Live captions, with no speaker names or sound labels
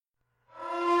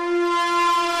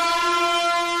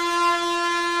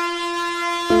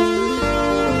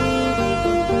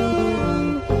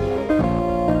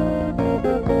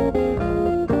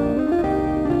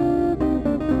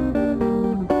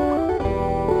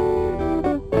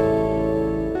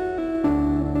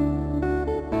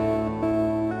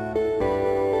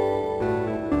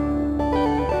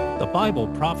Bible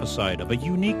prophesied of a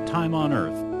unique time on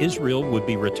earth. Israel would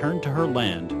be returned to her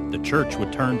land, the church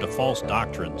would turn to false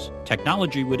doctrines,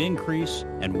 technology would increase,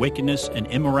 and wickedness and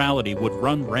immorality would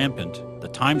run rampant. The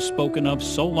time spoken of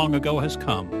so long ago has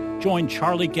come. Join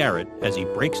Charlie Garrett as he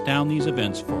breaks down these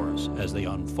events for us as they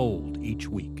unfold each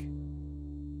week.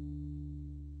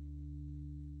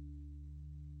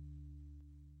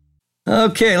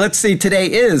 Okay, let's see.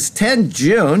 Today is 10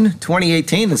 June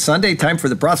 2018, it's Sunday, time for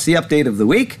the Prophecy Update of the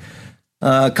Week.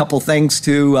 A couple things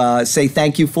to say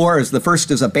thank you for. The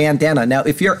first is a bandana. Now,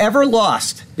 if you're ever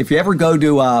lost, if you ever go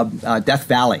to Death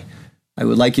Valley, I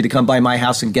would like you to come by my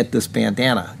house and get this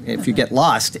bandana. If you get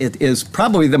lost, it is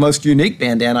probably the most unique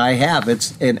bandana I have.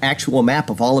 It's an actual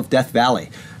map of all of Death Valley.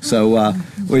 So,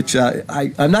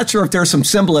 I'm not sure if there's some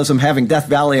symbolism having Death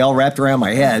Valley all wrapped around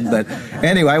my head. But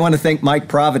anyway, I want to thank Mike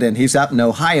Provident. He's out in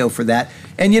Ohio for that.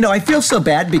 And, I feel so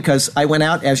bad because I went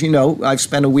out, as you know, I've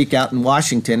spent a week out in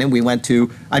Washington, and we went to,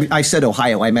 I said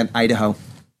Ohio, I meant Idaho.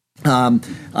 When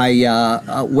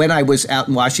I was out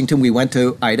in Washington, we went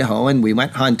to Idaho and we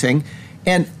went hunting.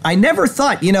 And I never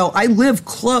thought, I live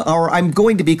I'm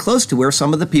going to be close to where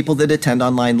some of the people that attend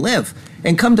online live.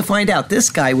 And come to find out,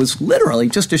 this guy was literally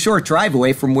just a short drive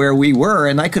away from where we were.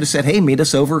 And I could have said, hey, meet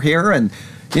us over here. And,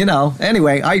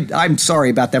 anyway, I'm sorry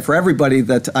about that for everybody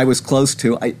that I was close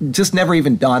to. I just never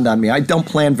even dawned on me. I don't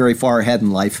plan very far ahead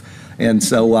in life. And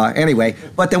so anyway,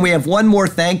 but then we have one more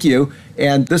thank you.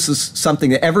 And this is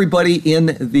something that everybody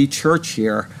in the church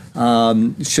here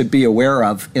should be aware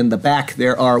of. In the back,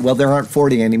 there aren't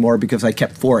 40 anymore because I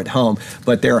kept 4 at home,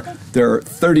 but there are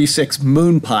 36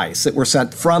 moon pies that were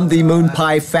sent from the moon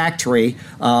pie factory.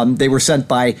 They were sent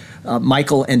by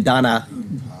Michael and Donna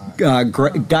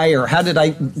Geyer. How did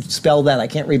I spell that? I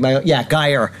can't read my own. Yeah,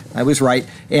 Geyer. I was right.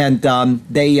 And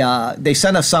they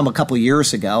sent us some a couple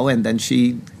years ago, and then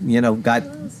she, got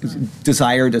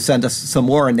desire to send us some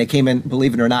more, and they came in,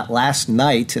 believe it or not, last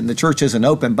night, and the church isn't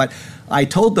open, but I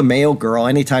told the mail girl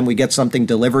anytime we get something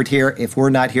delivered here, if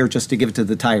we're not here, just to give it to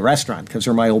the Thai restaurant, because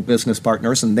they're my old business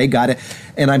partners, and they got it,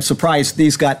 and I'm surprised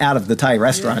these got out of the Thai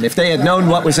restaurant. If they had known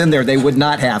what was in there, they would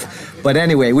not have. But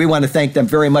anyway, we want to thank them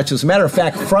very much. As a matter of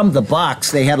fact, from the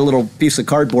box, they had a little piece of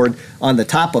cardboard on the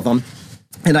top of them.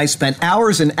 And I spent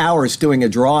hours and hours doing a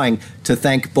drawing to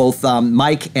thank both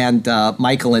Mike and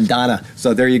Michael and Donna.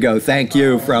 So there you go. Thank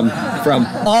you from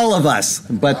all of us.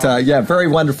 But very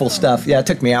wonderful stuff. Yeah, it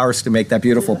took me hours to make that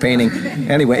beautiful painting.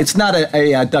 Anyway, it's not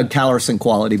a Doug Callerson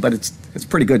quality, but it's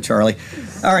pretty good, Charlie.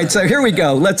 All right, so here we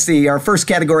go. Let's see. Our first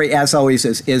category, as always,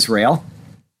 is Israel.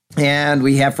 And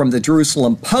we have from the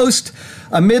Jerusalem Post,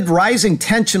 amid rising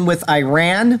tension with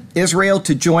Iran, Israel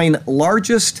to join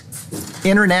largest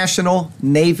international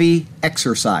Navy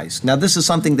exercise. Now, this is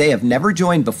something they have never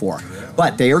joined before,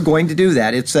 but they are going to do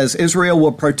that. It says Israel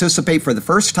will participate for the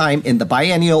first time in the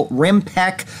biennial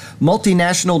RIMPAC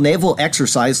multinational naval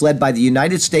exercise led by the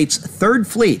United States Third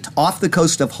Fleet off the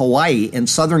coast of Hawaii in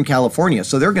Southern California.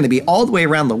 So they're going to be all the way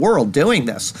around the world doing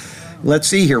this. Let's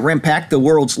see here. RIMPAC, the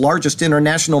world's largest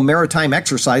international maritime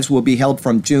exercise, will be held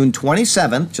from June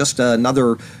 27th, just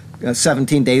another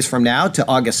 17 days from now, to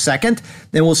August 2nd.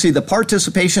 Then we'll see the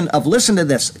participation of, listen to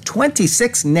this,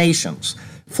 26 nations,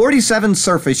 47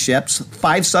 surface ships,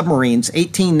 5 submarines,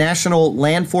 18 national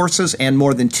land forces, and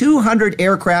more than 200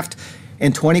 aircraft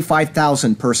and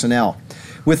 25,000 personnel.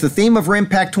 With the theme of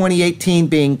RIMPAC 2018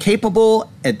 being capable,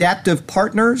 adaptive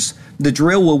partners, the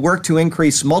drill will work to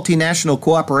increase multinational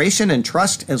cooperation and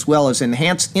trust, as well as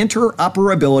enhance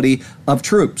interoperability of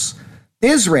troops.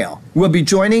 Israel will be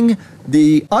joining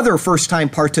the other first-time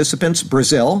participants,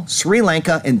 Brazil, Sri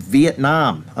Lanka, and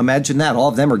Vietnam. Imagine that. All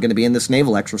of them are going to be in this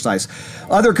naval exercise.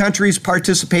 Other countries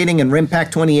participating in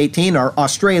RIMPAC 2018 are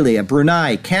Australia,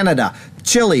 Brunei, Canada,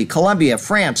 Chile, Colombia,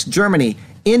 France, Germany,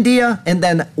 India, and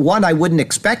then one I wouldn't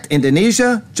expect,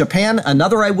 Indonesia, Japan.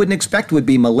 Another I wouldn't expect would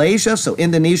be Malaysia. So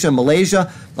Indonesia,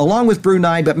 Malaysia, along with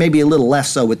Brunei, but maybe a little less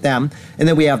so with them. And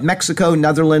then we have Mexico,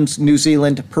 Netherlands, New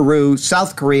Zealand, Peru,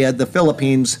 South Korea, the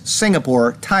Philippines,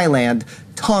 Singapore, Thailand,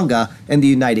 Tonga, and the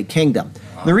United Kingdom.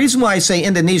 The reason why I say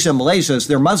Indonesia and Malaysia is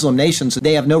they're Muslim nations.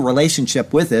 They have no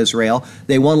relationship with Israel.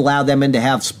 They won't allow them in to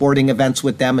have sporting events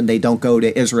with them, and they don't go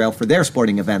to Israel for their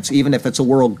sporting events, even if it's a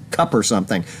World Cup or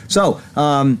something. So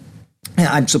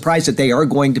I'm surprised that they are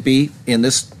going to be in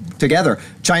this together.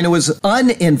 China was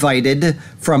uninvited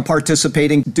from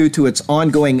participating due to its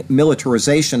ongoing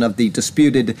militarization of the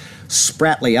disputed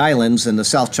Spratly Islands in the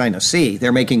South China Sea.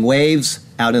 They're making waves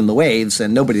out in the waves,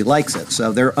 and nobody likes it,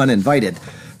 so they're uninvited.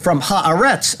 From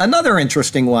Haaretz, another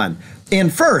interesting one.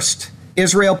 In first,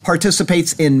 Israel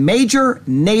participates in major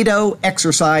NATO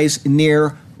exercise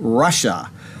near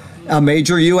Russia. A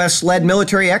major U.S.-led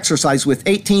military exercise with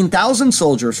 18,000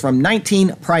 soldiers from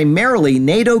 19 primarily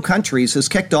NATO countries has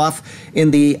kicked off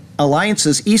in the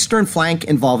alliance's eastern flank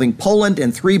involving Poland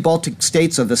and 3 Baltic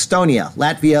states of Estonia,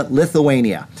 Latvia,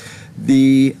 Lithuania.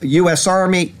 The U.S.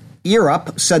 Army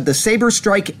Europe said the Sabre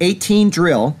Strike 18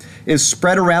 drill is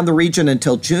spread around the region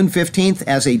until June 15th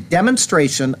as a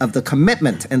demonstration of the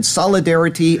commitment and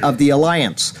solidarity of the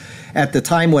alliance at the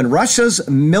time when Russia's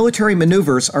military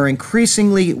maneuvers are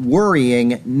increasingly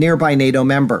worrying nearby NATO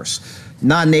members.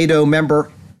 Non-NATO member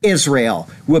Israel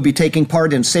will be taking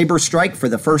part in Sabre Strike for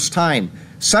the first time.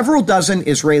 Several dozen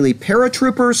Israeli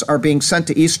paratroopers are being sent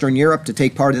to Eastern Europe to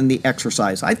take part in the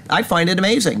exercise. I find it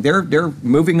amazing. They're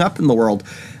moving up in the world.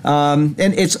 And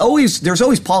there's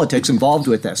always politics involved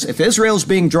with this. If Israel's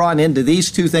being drawn into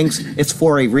these two things, it's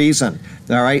for a reason.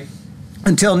 All right?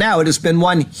 Until now, it has been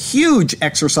one huge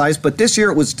exercise, but this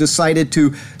year it was decided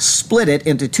to split it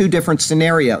into 2 different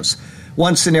scenarios.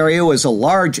 One scenario is a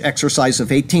large exercise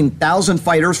of 18,000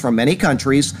 fighters from many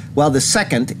countries, while the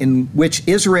second, in which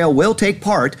Israel will take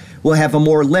part, will have a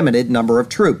more limited number of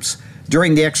troops.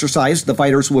 During the exercise, the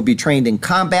fighters will be trained in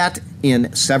combat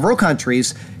in several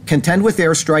countries, contend with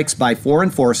airstrikes by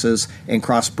foreign forces, and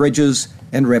cross bridges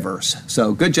and rivers.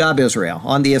 So good job, Israel,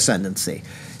 on the ascendancy.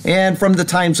 And from the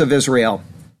Times of Israel,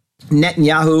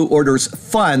 Netanyahu orders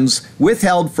funds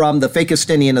withheld from the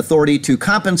Fakistinian Authority to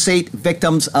compensate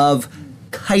victims of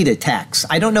kite attacks.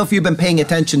 I don't know if you've been paying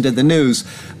attention to the news,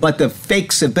 but the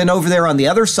fakes have been over there on the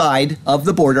other side of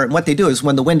the border. And what they do is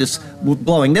when the wind is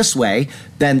blowing this way,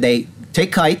 then they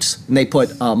take kites and they put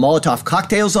Molotov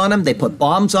cocktails on them. They put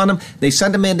bombs on them. They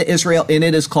send them into Israel, and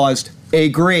it has caused a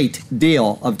great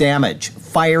deal of damage,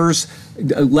 fires,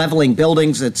 leveling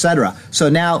buildings, etc. So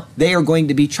now they are going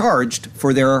to be charged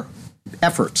for their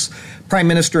efforts. Prime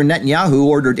Minister Netanyahu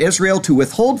ordered Israel to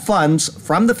withhold funds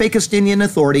from the Fakistinian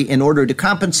Authority in order to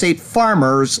compensate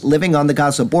farmers living on the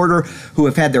Gaza border who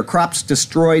have had their crops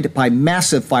destroyed by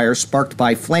massive fires sparked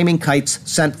by flaming kites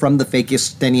sent from the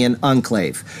Fakistinian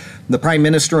enclave. The Prime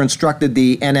Minister instructed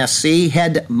the NSC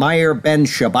head Meir Ben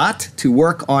Shabbat to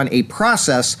work on a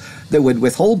process that would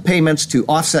withhold payments to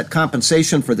offset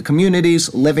compensation for the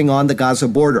communities living on the Gaza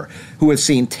border, who have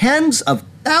seen tens of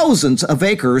thousands of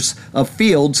acres of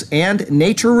fields and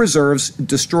nature reserves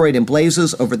destroyed in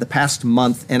blazes over the past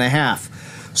month and a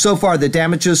half. So far, the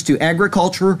damages to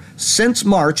agriculture since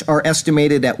March are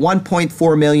estimated at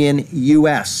 $1.4 million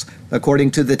U.S.,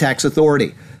 according to the tax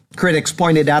authority. Critics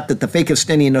pointed out that the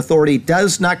Fakistinian Authority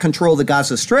does not control the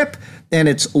Gaza Strip, and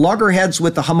it's loggerheads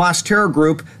with the Hamas terror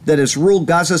group that has ruled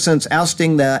Gaza since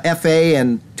ousting the FA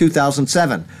in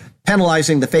 2007.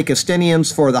 Penalizing the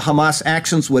Fakistinians for the Hamas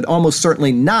actions would almost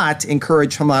certainly not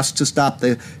encourage Hamas to stop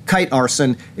the kite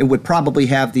arson. It would probably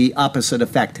have the opposite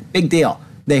effect. Big deal.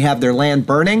 They have their land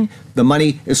burning. The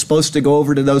money is supposed to go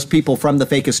over to those people from the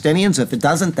Fakistinians. If it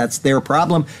doesn't, that's their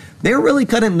problem. They're really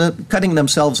cutting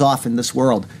themselves off in this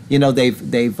world. You know,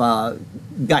 they've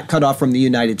got cut off from the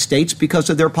United States because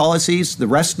of their policies. The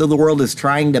rest of the world is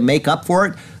trying to make up for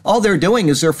it. All they're doing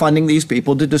is they're funding these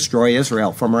people to destroy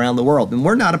Israel from around the world. And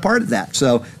we're not a part of that.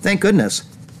 So thank goodness.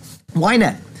 Why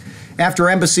not? After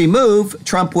embassy move,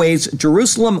 Trump weighs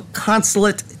Jerusalem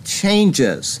consulate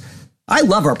changes. I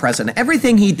love our president.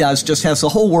 Everything he does just has the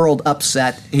whole world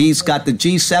upset. He's got the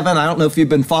G7. I don't know if you've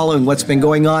been following what's been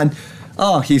going on.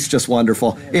 Oh, he's just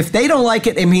wonderful. If they don't like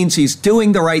it, it means he's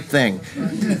doing the right thing.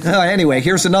 Anyway,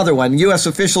 here's another one. U.S.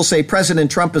 officials say President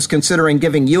Trump is considering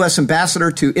giving U.S.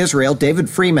 Ambassador to Israel, David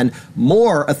Freeman,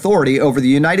 more authority over the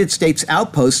United States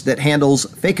outpost that handles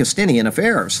Fakistinian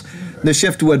affairs. The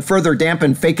shift would further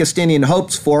dampen Fakistinian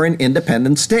hopes for an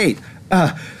independent state.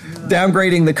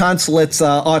 Downgrading the consulate's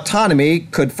autonomy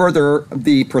could further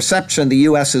the perception the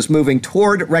U.S. is moving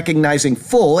toward recognizing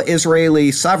full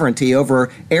Israeli sovereignty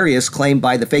over areas claimed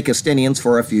by the Fakistinians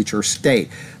for a future state.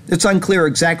 It's unclear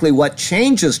exactly what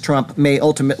changes Trump may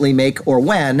ultimately make or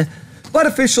when, but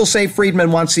officials say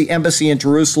Friedman wants the embassy in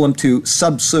Jerusalem to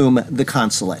subsume the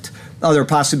consulate. Other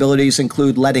possibilities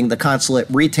include letting the consulate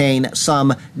retain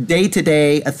some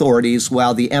day-to-day authorities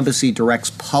while the embassy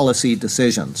directs policy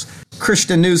decisions.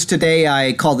 Christian News Today,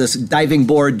 I call this diving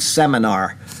board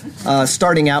seminar,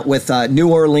 starting out with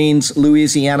New Orleans,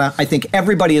 Louisiana. I think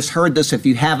everybody has heard this. If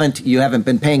you haven't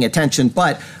been paying attention,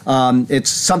 but it's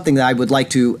something that I would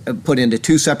like to put into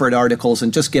 2 separate articles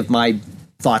and just give my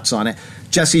thoughts on it.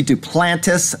 Jesse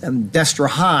Duplantis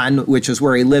Destrehan, which is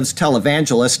where he lives,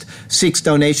 televangelist, seeks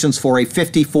donations for a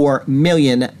 $54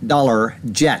 million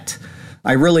jet.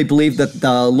 I really believe that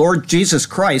the Lord Jesus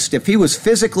Christ, if he was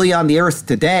physically on the earth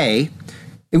today,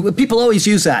 People always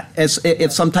use that as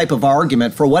some type of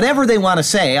argument for whatever they want to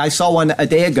say. I saw one a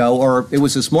day ago, or it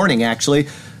was this morning actually.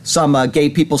 Some gay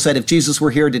people said if Jesus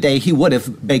were here today, he would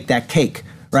have baked that cake,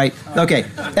 right? Okay,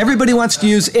 everybody wants to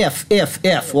use if.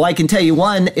 Well, I can tell you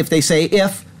one, if they say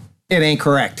if, it ain't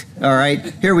correct, all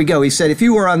right? Here we go. He said, if he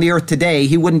were on the earth today,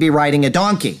 he wouldn't be riding a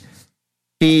donkey.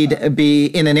 He'd be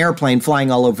in an airplane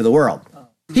flying all over the world.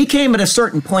 He came at a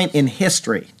certain point in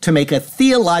history to make a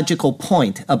theological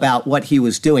point about what he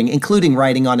was doing, including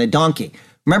riding on a donkey.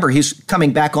 Remember, he's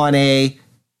coming back on a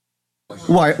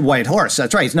white horse.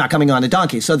 That's right. He's not coming on a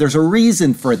donkey. So there's a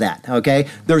reason for that, okay?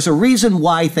 There's a reason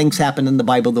why things happen in the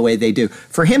Bible the way they do.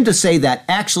 For him to say that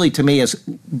actually to me is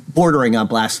bordering on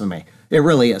blasphemy. It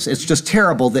really is. It's just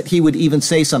terrible that he would even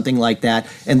say something like that.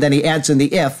 And then he adds in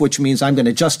the if, which means I'm going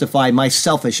to justify my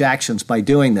selfish actions by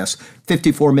doing this.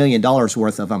 $54 million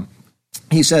worth of them.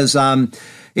 He says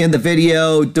in the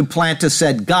video, Duplantis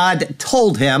said, God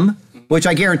told him, which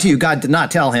I guarantee you God did not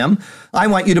tell him, I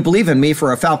want you to believe in me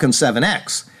for a Falcon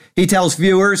 7X. He tells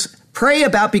viewers, pray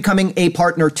about becoming a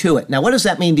partner to it. Now, what does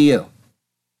that mean to you?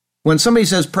 When somebody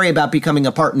says pray about becoming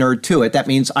a partner to it, that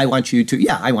means I want you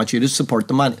to support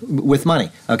the money with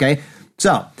money, okay?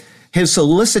 So his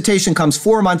solicitation comes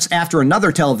 4 months after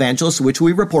another televangelist, which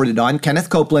we reported on,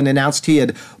 Kenneth Copeland, announced he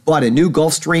had bought a new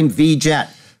Gulfstream V jet.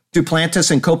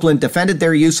 Duplantis and Copeland defended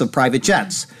their use of private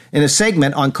jets. In a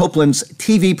segment on Copeland's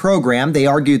TV program, they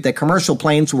argued that commercial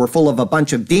planes were full of a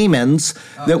bunch of demons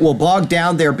that will bog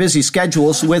down their busy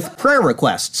schedules with prayer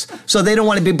requests. So they don't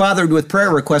want to be bothered with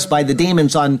prayer requests by the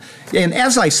demons and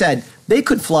as I said, they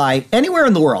could fly anywhere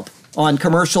in the world on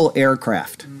commercial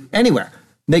aircraft, anywhere.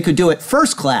 They could do it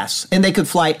first class, and they could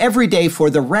fly every day for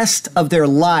the rest of their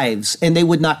lives, and they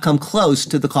would not come close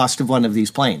to the cost of one of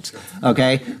these planes,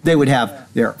 okay? They would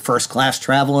have their first class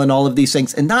travel and all of these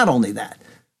things, and not only that,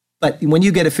 but when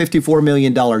you get a $54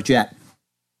 million jet,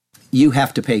 you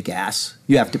have to pay gas,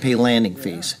 you have to pay landing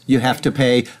fees, you have to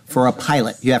pay for a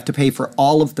pilot, you have to pay for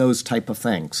all of those type of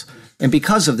things. And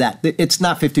because of that, it's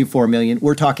not $54 million,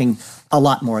 we're talking a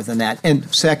lot more than that.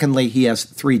 And secondly, he has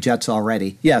 3 jets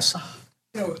already. Yes?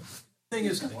 The thing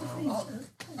is,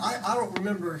 I don't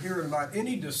remember hearing about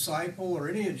any disciple or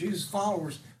any of Jesus'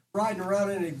 followers riding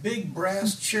around in a big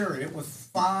brass chariot with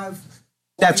 5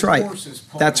 That's right. horses.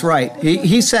 That's right.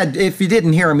 He said, if you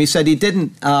didn't hear him, he said he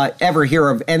didn't ever hear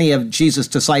of any of Jesus'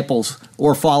 disciples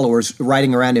or followers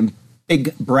riding around in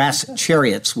big brass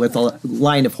chariots with a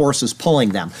line of horses pulling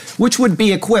them, which would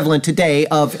be equivalent today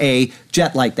of a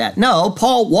jet like that. No,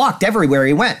 Paul walked everywhere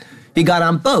he went. He got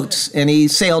on boats and he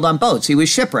sailed on boats. He was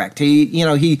shipwrecked.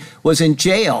 He was in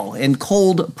jail, in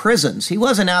cold prisons. He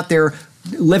wasn't out there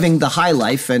living the high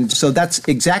life, and so that's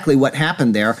exactly what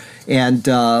happened there. And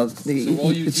so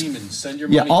all you demons, send your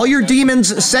money. Yeah, all your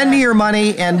demons, send me your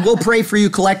money, and we'll pray for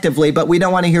you collectively, but we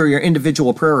don't want to hear your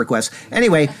individual prayer requests.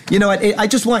 Anyway, you know what? I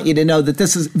just want you to know that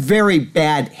this is very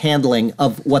bad handling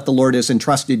of what the Lord has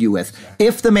entrusted you with.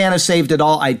 If the man is saved at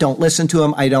all, I don't listen to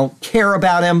him. I don't care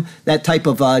about him. That type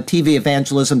of TV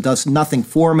evangelism does nothing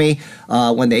for me.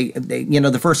 When they,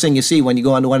 the first thing you see when you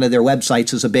go onto one of their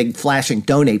websites is a big flashing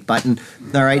donate button.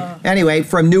 All right. Anyway,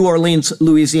 from New Orleans,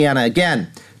 Louisiana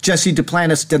again. Jesse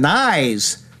Duplantis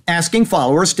denies asking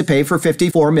followers to pay for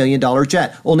 $54 million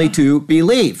jet, only to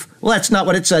believe. Well, that's not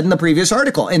what it said in the previous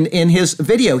article. In his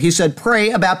video, he said, pray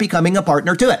about becoming a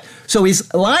partner to it. So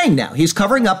he's lying now. He's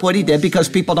covering up what he did because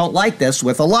people don't like this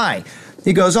with a lie.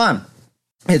 He goes on.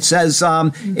 It says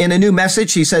in a new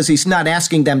message, he says he's not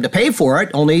asking them to pay for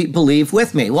it, only believe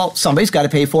with me. Well, somebody's got to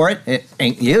pay for it. It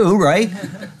ain't you, right?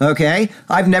 Okay.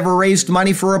 I've never raised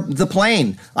money for the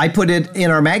plane. I put it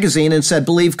in our magazine and said,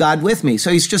 believe God with me.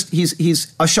 So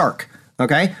he's a shark.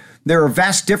 Okay. There are a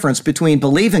vast difference between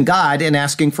believe in God and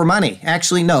asking for money.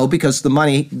 Actually, no, because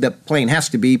the plane has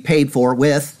to be paid for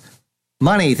with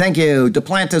money. Thank you.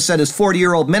 Duplantis said his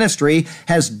 40-year-old ministry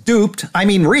has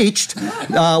reached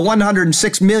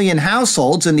 106 million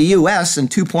households in the U.S. and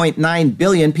 2.9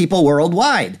 billion people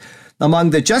worldwide.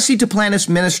 Among the Jesse Duplantis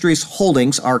Ministries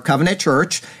holdings are Covenant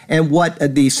Church and what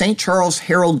the St. Charles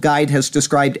Herald Guide has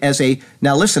described as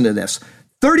now listen to this,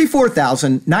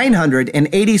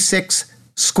 34,986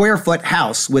 square foot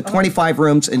house with 25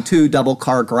 rooms and 2 double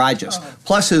car garages,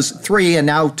 plus his 3 and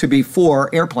now to be 4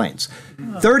 airplanes.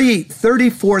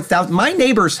 34,000. My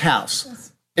neighbor's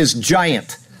house is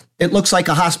giant. It looks like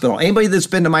a hospital. Anybody that's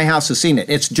been to my house has seen it.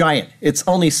 It's giant. It's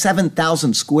only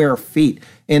 7,000 square feet,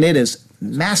 and it is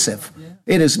massive.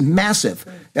 It is massive.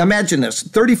 Imagine this.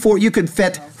 34, you could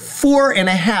fit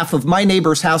 4.5 of my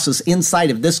neighbor's houses inside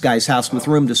of this guy's house with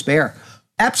room to spare.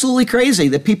 Absolutely crazy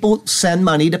that people send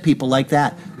money to people like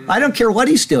that. I don't care what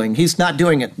he's doing. He's not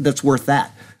doing it that's worth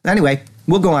that. Anyway,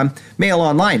 we'll go on. Mail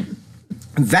Online.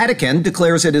 Vatican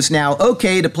declares it is now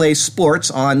okay to play sports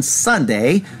on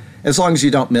Sunday as long as you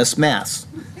don't miss Mass.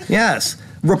 Yes.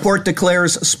 Report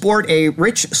declares sport a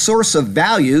rich source of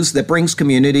values that brings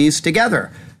communities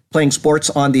together. Playing sports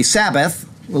on the Sabbath,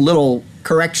 a little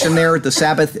correction there. The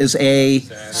Sabbath is a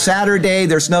Saturday.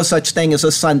 There's no such thing as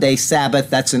a Sunday Sabbath.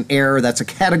 That's an error. That's a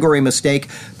category mistake.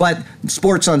 But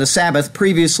sports on the Sabbath,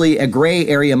 previously a gray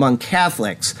area among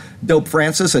Catholics. Pope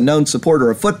Francis, a known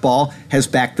supporter of football, has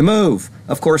backed the move.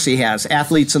 Of course he has.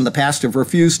 Athletes in the past have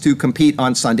refused to compete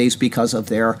on Sundays because of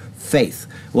their faith.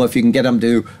 Well, if you can get them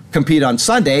to compete on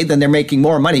Sunday, then they're making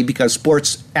more money because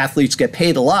sports athletes get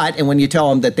paid a lot. And when you tell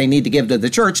them that they need to give to the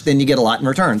church, then you get a lot in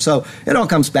return. So it all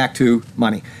comes back to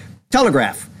money.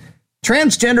 Telegraph.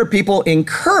 Transgender people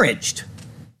encouraged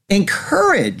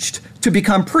to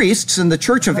become priests in the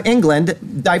Church of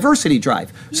England diversity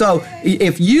drive. So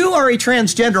if you are a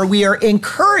transgender, we are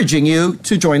encouraging you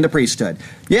to join the priesthood.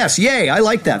 Yes, yay, I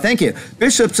like that. Thank you.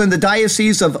 Bishops in the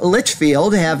Diocese of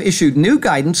Lichfield have issued new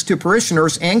guidance to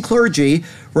parishioners and clergy,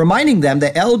 reminding them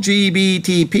that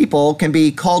LGBT people can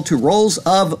be called to roles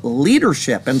of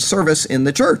leadership and service in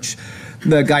the church.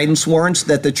 The guidance warns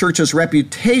that the church's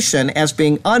reputation as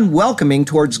being unwelcoming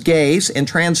towards gays and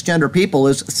transgender people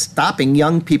is stopping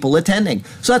young people attending.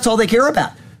 So that's all they care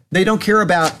about. They don't care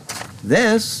about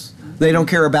this. They don't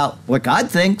care about what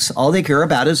God thinks. All they care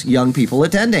about is young people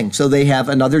attending. So they have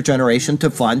another generation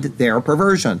to fund their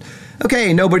perversion.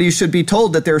 Okay, nobody should be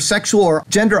told that their sexual or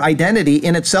gender identity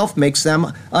in itself makes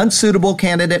them unsuitable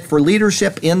candidate for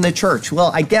leadership in the church.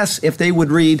 Well, I guess if they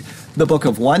would read the book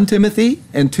of 1 Timothy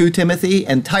and 2 Timothy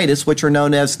and Titus, which are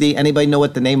known as anybody know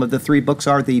what the name of the three books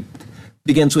are?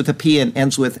 Begins with a P and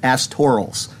ends with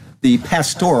pastorals. The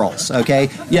pastorals,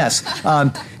 okay? Yes.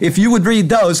 If you would read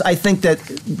those, I think that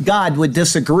God would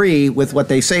disagree with what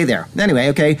they say there. Anyway,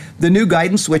 okay, the new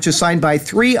guidance, which is signed by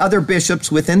 3 other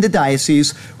bishops within the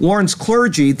diocese, warns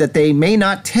clergy that they may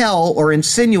not tell or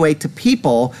insinuate to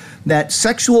people that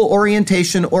sexual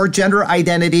orientation or gender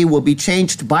identity will be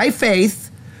changed by faith,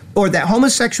 or that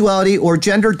homosexuality or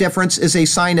gender difference is a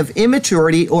sign of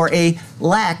immaturity or a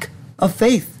lack of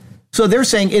faith. So they're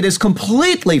saying it is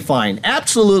completely fine,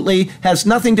 absolutely has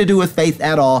nothing to do with faith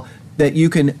at all, that you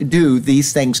can do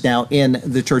these things now in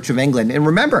the Church of England. And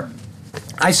remember,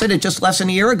 I said it just less than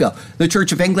a year ago. The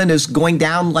Church of England is going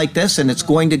down like this, and it's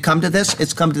going to come to this.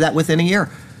 It's come to that within a year.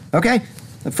 Okay,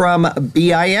 from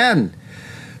BIN.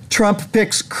 Trump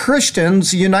picks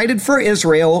Christians United for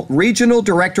Israel Regional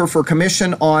Director for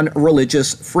Commission on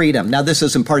Religious Freedom. Now, this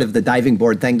isn't part of the diving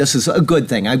board thing. This is a good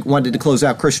thing. I wanted to close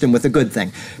out Christian with a good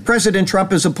thing. President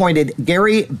Trump has appointed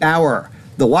Gary Bauer,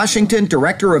 the Washington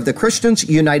Director of the Christians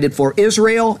United for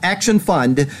Israel Action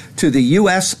Fund, to the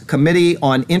U.S. Committee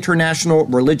on International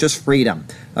Religious Freedom.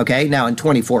 Okay, now in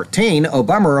 2014,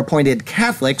 Obama appointed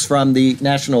Catholics from the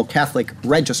National Catholic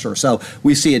Register. So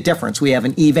we see a difference. We have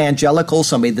an evangelical,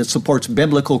 somebody that supports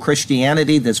biblical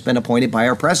Christianity, that's been appointed by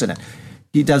our president.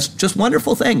 He does just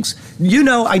wonderful things. You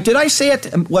know, did I say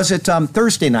it? Was it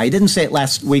Thursday night? I didn't say it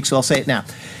last week, so I'll say it now.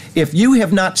 If you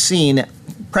have not seen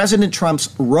President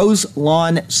Trump's Rose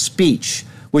Lawn speech,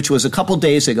 which was a couple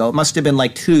days ago, it must have been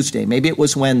like Tuesday, maybe it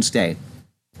was Wednesday.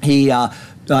 He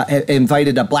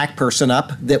invited a black person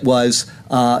up that was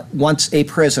once a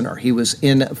prisoner. He was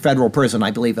in federal prison,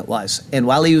 I believe it was. And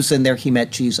while he was in there, he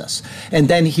met Jesus. And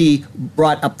then he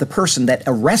brought up the person that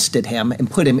arrested him and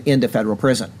put him into federal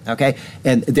prison, okay?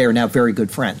 And they're now very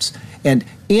good friends. And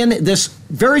in this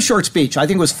very short speech, I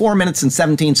think it was 4 minutes and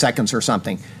 17 seconds or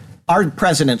something, our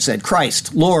president said,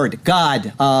 Christ, Lord,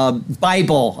 God,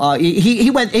 Bible. He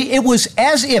went, it was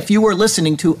as if you were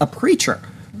listening to a preacher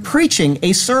preaching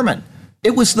a sermon.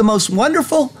 It was the most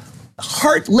wonderful,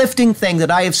 heart-lifting thing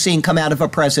that I have seen come out of a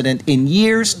president in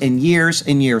years and years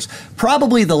and years.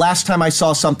 Probably the last time I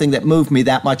saw something that moved me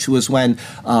that much was when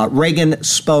Reagan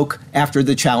spoke after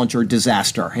the Challenger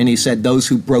disaster. And he said, those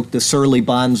who broke the surly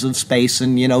bonds of space.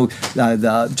 And, you know,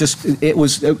 it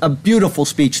was a beautiful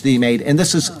speech that he made. And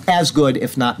this is as good,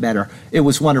 if not better. It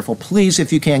was wonderful. Please,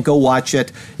 if you can't, go watch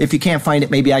it. If you can't find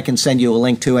it, maybe I can send you a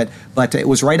link to it. But it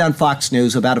was right on Fox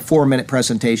News, about a 4-minute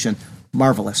presentation.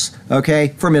 Marvelous. Okay,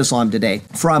 from Islam Today.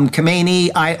 From Khamenei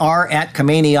IR at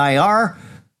Khamenei IR,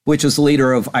 which is the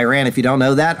leader of Iran, if you don't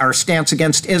know that. Our stance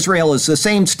against Israel is the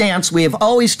same stance we have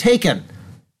always taken.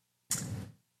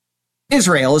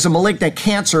 Israel is a malignant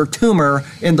cancer tumor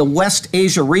in the West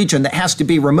Asia region that has to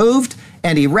be removed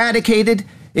and eradicated.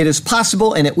 It is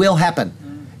possible and it will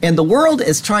happen. And the world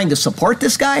is trying to support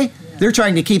this guy. They're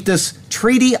trying to keep this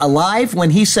treaty alive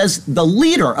when he says the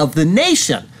leader of the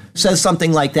nation says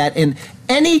something like that. In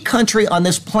any country on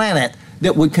this planet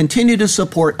that would continue to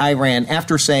support Iran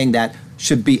after saying that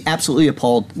should be absolutely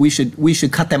appalled. We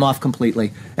should cut them off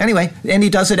completely. Anyway, and he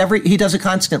does it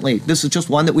constantly. This is just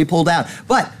one that we pulled out.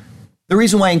 But the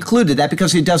reason why I included that,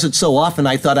 because he does it so often,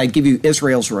 I thought I'd give you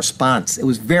Israel's response. It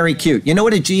was very cute. You know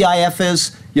what a GIF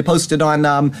is? You posted on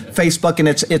Facebook, and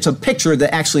it's a picture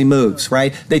that actually moves,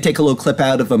 right? They take a little clip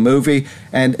out of a movie,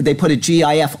 and they put a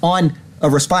GIF on a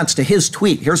response to his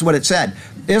tweet. Here's what it said.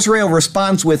 Israel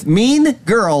responds with mean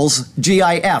girls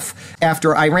GIF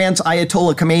after Iran's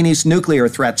Ayatollah Khamenei's nuclear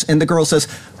threats. And the girl says,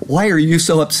 why are you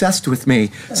so obsessed with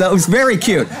me? So it was very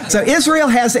cute. So Israel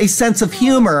has a sense of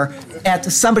humor at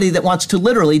somebody that wants to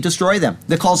literally destroy them,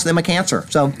 that calls them a cancer.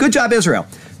 So good job, Israel.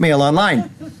 Mail Online.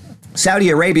 Saudi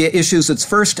Arabia issues its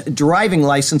first driving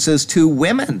licenses to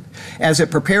women as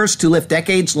it prepares to lift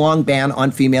decades-long ban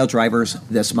on female drivers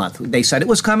this month. They said it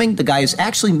was coming. The guy is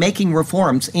actually making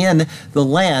reforms in the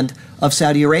land of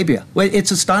Saudi Arabia.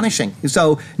 It's astonishing.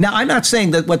 So now I'm not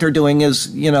saying that what they're doing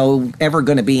is, ever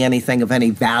going to be anything of any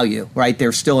value, right?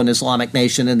 They're still an Islamic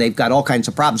nation and they've got all kinds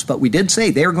of problems. But we did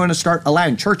say they're going to start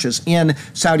allowing churches in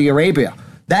Saudi Arabia.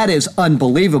 That is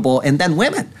unbelievable. And then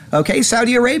women. Okay,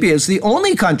 Saudi Arabia is the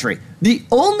only country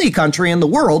in the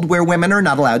world where women are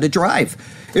not allowed to drive.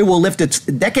 It will lift its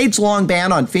decades-long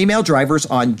ban on female drivers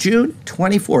on June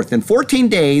 24th. In 14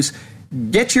 days,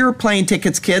 get your plane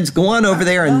tickets, kids. Go on over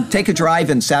there and take a drive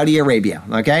in Saudi Arabia,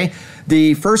 okay?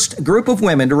 The first group of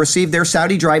women to receive their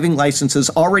Saudi driving licenses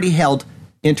already held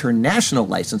international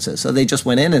licenses. So they just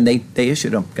went in and they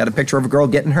issued them. Got a picture of a girl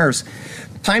getting hers.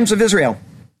 Times of Israel.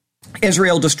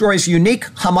 Israel destroys unique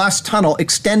Hamas tunnel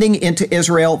extending into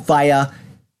Israel via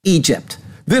Egypt.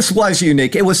 This was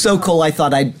unique. It was so cool, I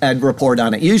thought I'd report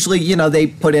on it. Usually, they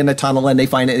put in a tunnel and they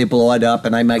find it, they blow it up,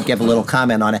 and I might give a little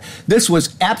comment on it. This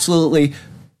was absolutely,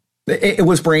 it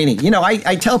was brainy.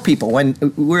 I tell people when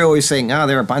we're always saying,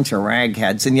 they're a bunch of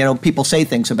ragheads. And, people say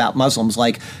things about Muslims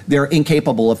like they're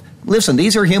incapable of, listen,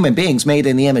 these are human beings made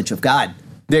in the image of God.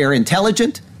 They're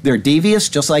intelligent. They're devious,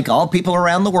 just like all people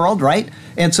around the world, right?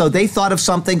 And so they thought of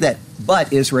something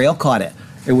but Israel caught it.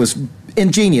 It was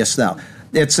ingenious, though.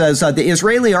 It says the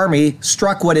Israeli army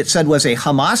struck what it said was a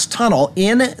Hamas tunnel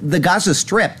in the Gaza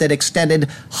Strip that extended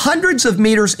hundreds of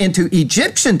meters into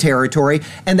Egyptian territory,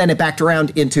 and then it backed around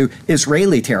into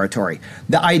Israeli territory.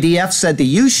 The IDF said the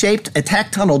U-shaped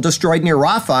attack tunnel destroyed near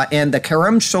Rafah and the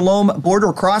Kerem Shalom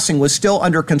border crossing was still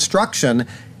under construction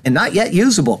and not yet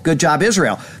usable. Good job,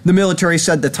 Israel. The military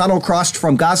said the tunnel crossed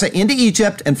from Gaza into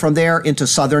Egypt and from there into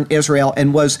southern Israel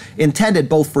and was intended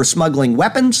both for smuggling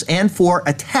weapons and for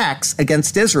attacks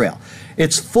against Israel.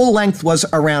 Its full length was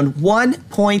around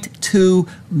 1.2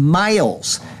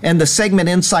 miles, and the segment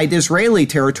inside Israeli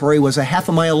territory was a half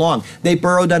a mile long. They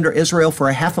burrowed under Israel for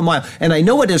a half a mile, and I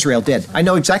know what Israel did. I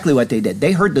know exactly what they did.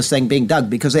 They heard this thing being dug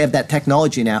because they have that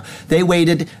technology now. They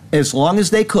waited as long as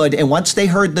they could, and once they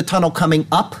heard the tunnel coming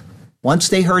up, once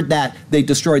they heard that, they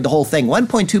destroyed the whole thing.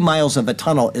 1.2 miles of a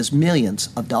tunnel is millions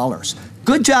of dollars.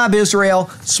 Good job, Israel.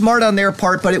 Smart on their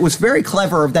part, but it was very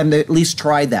clever of them to at least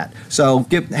try that. So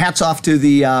hats off to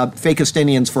the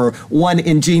Fakistinians for one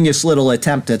ingenious little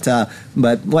attempt at,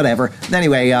 but whatever.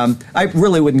 Anyway, I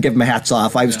really wouldn't give them a hats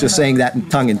off. I was just saying that in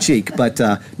tongue-in-cheek, but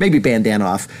maybe bandana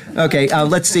off. Okay,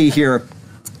 let's see here.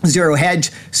 Zero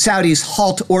Hedge. Saudis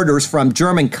halt orders from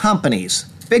German companies.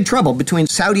 Big trouble between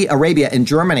Saudi Arabia and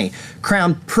Germany.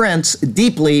 Crown Prince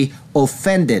deeply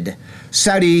offended.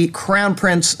 Saudi Crown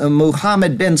Prince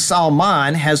Mohammed bin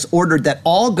Salman has ordered that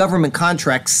all government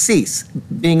contracts cease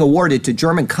being awarded to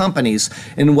German companies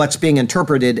in what's being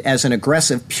interpreted as an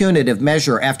aggressive punitive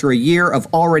measure after a year of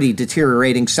already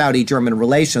deteriorating Saudi-German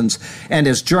relations, and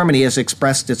as Germany has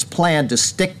expressed its plan to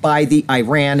stick by the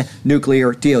Iran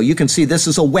nuclear deal. You can see this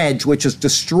is a wedge which is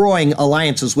destroying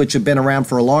alliances which have been around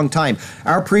for a long time.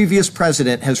 Our previous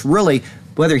president has really,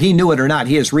 whether he knew it or not,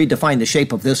 he has redefined the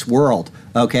shape of this world,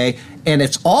 okay? And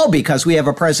it's all because we have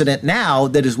a president now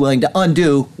that is willing to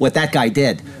undo what that guy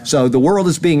did. So the world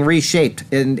is being reshaped,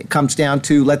 and it comes down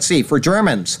to, let's see, for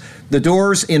Germans, the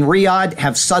doors in Riyadh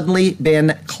have suddenly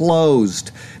been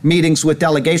closed. Meetings with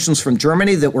delegations from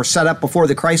Germany that were set up before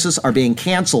the crisis are being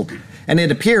canceled. And it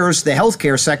appears the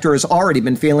healthcare sector has already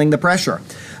been feeling the pressure.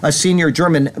 A senior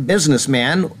German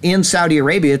businessman in Saudi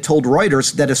Arabia told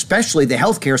Reuters that especially the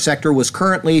healthcare sector was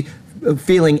currently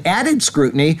feeling added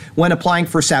scrutiny when applying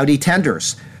for Saudi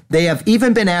tenders. They have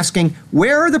even been asking,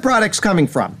 where are the products coming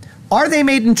from? Are they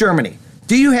made in Germany?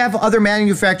 Do you have other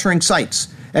manufacturing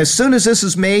sites? As soon as this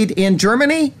is made in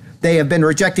Germany, they have been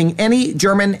rejecting any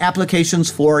German applications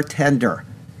for tender.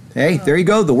 Hey, there you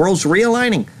go. The world's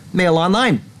realigning. Mail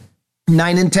Online.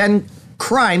 9 in 10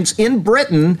 crimes in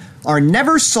Britain are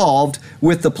never solved,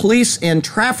 with the police in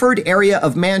Trafford area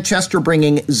of Manchester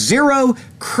bringing 0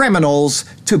 criminals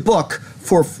to book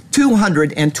for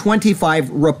 225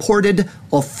 reported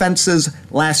offenses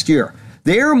last year.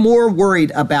 They're more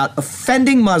worried about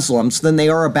offending Muslims than they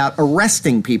are about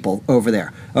arresting people over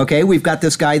there. Okay, we've got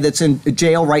this guy that's in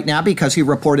jail right now because he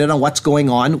reported on what's going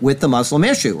on with the Muslim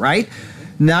issue, right?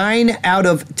 9 out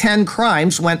of 10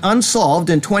 crimes went unsolved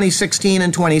in 2016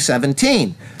 and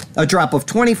 2017, a drop of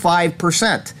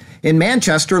 25%. In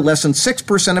Manchester, less than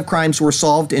 6% of crimes were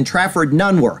solved. In Trafford,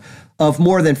 none were. Of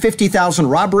more than 50,000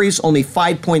 robberies, only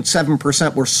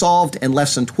 5.7% were solved, and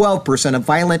less than 12% of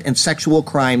violent and sexual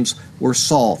crimes were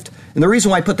solved. And the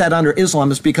reason why I put that under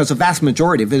Islam is because a vast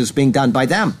majority of it is being done by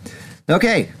them.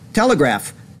 Okay,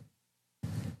 Telegraph.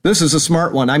 This is a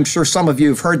smart one. I'm sure some of you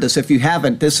have heard this. If you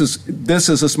haven't, this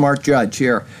is a smart judge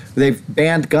here. They've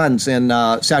banned guns in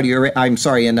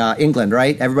England,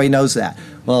 right? Everybody knows that.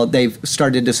 Well, they've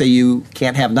started to say you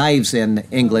can't have knives in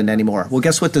England anymore. Well,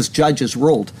 guess what this judge has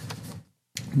ruled?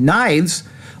 Knives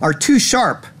are too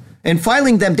sharp, and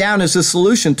filing them down is a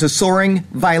solution to soaring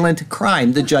violent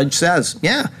crime, the judge says.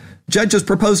 Yeah. Judge has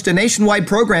proposed a nationwide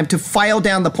program to file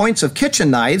down the points of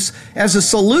kitchen knives as a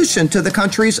solution to the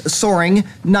country's soaring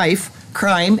knife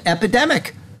crime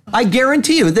epidemic. I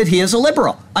guarantee you that he is a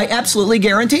liberal. I absolutely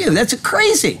guarantee you. That's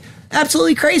crazy.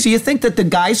 Absolutely crazy. You think that the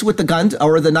guys with the guns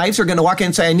or the knives are going to walk in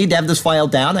and say, I need to have this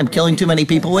filed down. I'm killing too many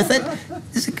people with it.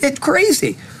 It's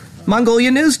crazy.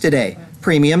 Mongolia News today.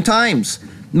 Premium Times.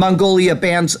 Mongolia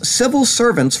bans civil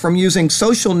servants from using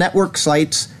social network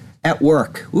sites at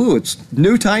work. Ooh, it's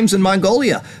new times in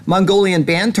Mongolia. Mongolian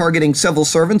ban targeting civil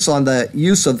servants on the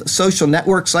use of social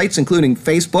network sites, including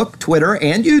Facebook, Twitter,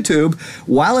 and YouTube,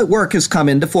 while at work has come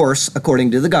into force,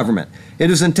 according to the government. It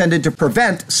is intended to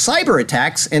prevent cyber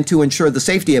attacks and to ensure the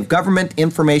safety of government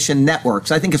information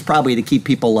networks. I think it's probably to keep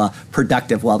people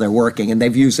productive while they're working, and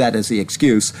they've used that as the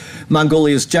excuse.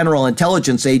 Mongolia's General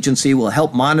Intelligence Agency will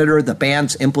help monitor the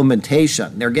ban's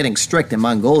implementation. They're getting strict in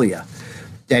Mongolia.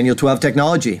 Daniel 12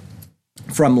 Technology.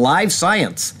 From Live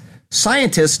Science,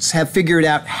 scientists have figured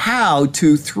out how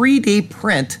to 3D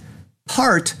print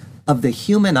part of the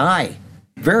human eye.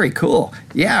 Very cool.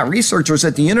 Yeah, researchers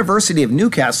at the University of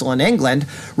Newcastle in England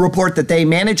report that they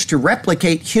managed to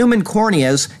replicate human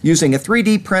corneas using a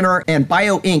 3D printer and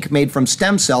bioink made from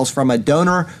stem cells from a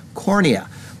donor cornea.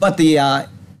 But the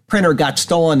printer got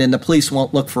stolen and the police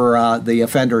won't look for the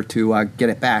offender to get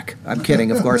it back. I'm kidding,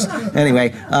 of course.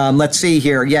 Anyway, let's see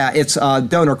here. Yeah, it's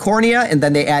donor cornea, and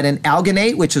then they add an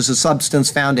alginate, which is a substance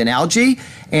found in algae,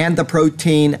 and the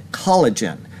protein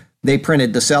collagen. They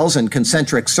printed the cells in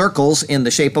concentric circles in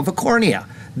the shape of a cornea,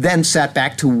 then sat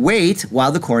back to wait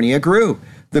while the cornea grew.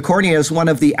 The cornea is one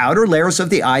of the outer layers of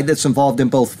the eye that's involved in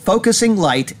both focusing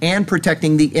light and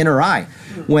protecting the inner eye.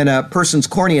 When a person's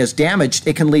cornea is damaged,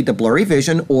 it can lead to blurry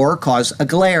vision or cause a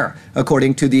glare,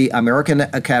 according to the American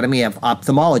Academy of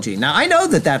Ophthalmology. Now, I know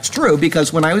that that's true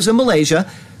because when I was in Malaysia,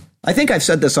 I think I've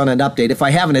said this on an update. If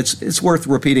I haven't, it's worth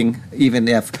repeating, even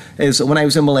if, is when I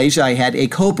was in Malaysia, I had a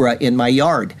cobra in my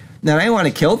yard. Now, I didn't want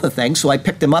to kill the thing, so I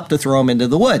picked him up to throw him into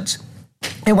the woods.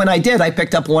 And when I did, I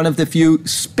picked up one of the few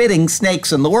spitting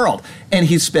snakes in the world, and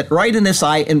he spit right in this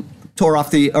eye and tore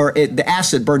off the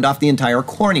acid burned off the entire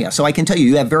cornea. So I can tell you,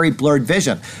 you have very blurred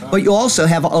vision, but you also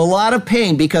have a lot of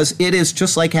pain because it is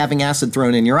just like having acid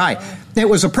thrown in your eye. It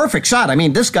was a perfect shot. I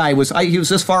mean, this guy was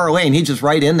this far away, and he's just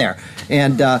right in there.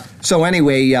 And so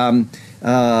anyway,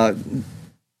 don't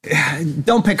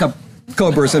pick up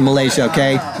cobras in Malaysia,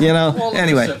 okay? You know? Well,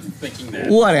 anyway,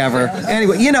 whatever.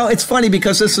 Anyway, you know, it's funny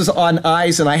because this is on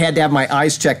eyes, and I had to have my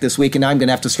eyes checked this week, and now I'm going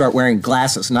to have to start wearing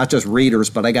glasses. Not just readers,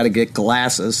 but I got to get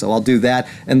glasses, so I'll do that.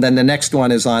 And then the next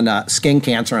one is on skin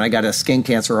cancer, and I got a skin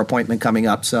cancer appointment coming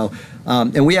up. So,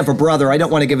 and we have a brother. I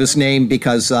don't want to give his name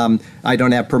because I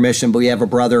don't have permission, but we have a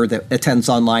brother that attends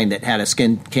online that had a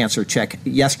skin cancer check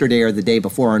yesterday or the day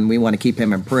before, and we want to keep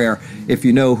him in prayer. If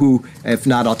you know who, if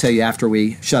not, I'll tell you after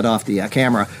we shut off the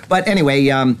camera. But anyway,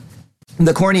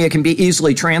 the cornea can be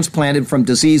easily transplanted from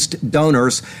diseased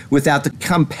donors without the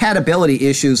compatibility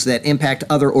issues that impact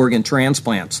other organ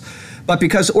transplants. But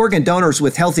because organ donors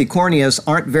with healthy corneas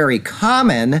aren't very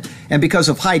common, and because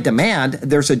of high demand,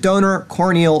 there's a donor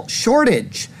corneal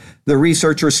shortage. The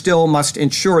researchers still must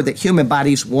ensure that human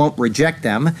bodies won't reject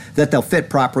them, that they'll fit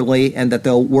properly, and that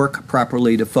they'll work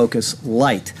properly to focus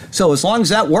light. So as long as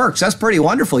that works, that's pretty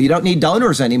wonderful. You don't need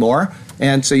donors anymore.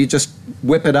 And so you just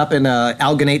whip it up in an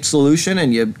alginate solution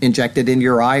and you inject it in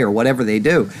your eye or whatever they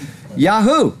do.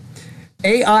 Yahoo!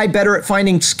 AI better at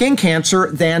finding skin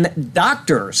cancer than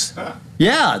doctors.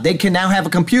 Yeah, they can now have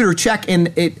a computer check,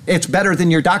 and it's better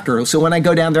than your doctor. So when I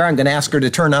go down there, I'm going to ask her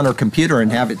to turn on her computer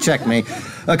and have it check me.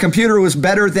 A computer was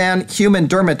better than human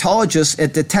dermatologists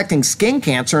at detecting skin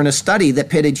cancer in a study that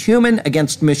pitted human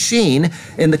against machine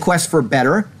in the quest for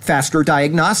better, faster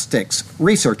diagnostics,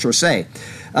 researchers say.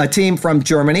 A team from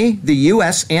Germany, the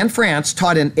U.S., and France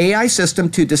taught an AI system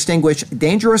to distinguish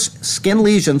dangerous skin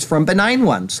lesions from benign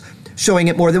ones, showing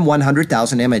it more than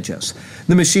 100,000 images.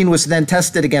 The machine was then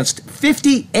tested against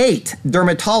 58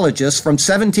 dermatologists from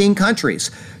 17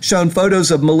 countries, shown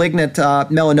photos of malignant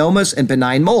melanomas and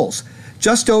benign moles.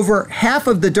 Just over half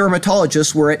of the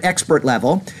dermatologists were at expert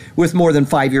level with more than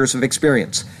 5 years of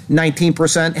experience.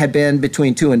 19% had been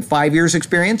between 2 and 5 years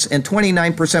experience, and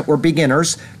 29% were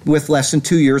beginners with less than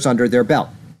 2 years under their belt.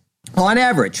 On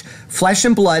average, flesh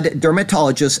and blood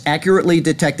dermatologists accurately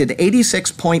detected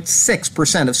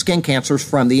 86.6% of skin cancers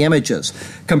from the images,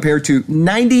 compared to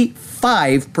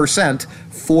 95%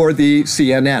 for the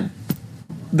CNN.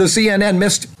 The CNN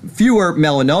missed fewer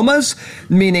melanomas,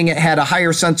 meaning it had a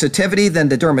higher sensitivity than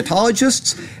the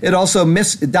dermatologists. It also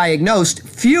misdiagnosed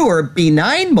fewer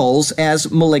benign moles as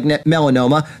malignant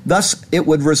melanoma. Thus, it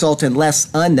would result in less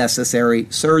unnecessary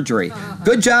surgery.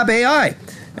 Good job, AI.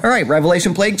 All right,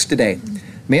 Revelation plagues today.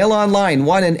 Mail online,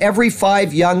 1 in every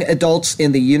 5 young adults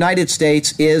in the United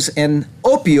States is an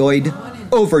opioid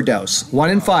overdose. 1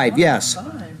 in 5, yes.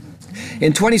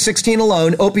 In 2016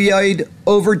 alone, opioid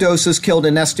overdoses killed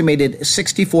an estimated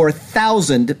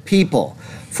 64,000 people.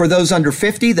 For those under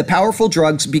 50, the powerful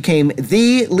drugs became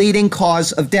the leading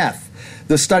cause of death.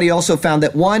 The study also found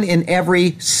that 1 in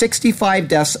every 65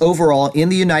 deaths overall in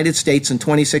the United States in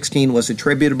 2016 was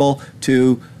attributable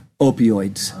to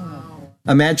opioids.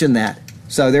 Imagine that.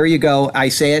 So there you go. I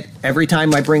say it every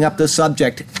time I bring up this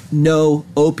subject, no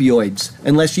opioids.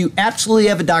 Unless you absolutely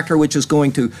have a doctor which is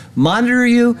going to monitor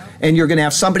you, and you're going to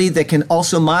have somebody that can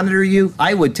also monitor you,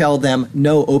 I would tell them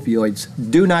no opioids.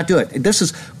 Do not do it. This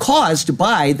is caused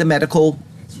by the medical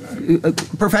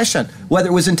profession. Whether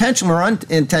it was intentional or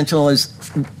unintentional is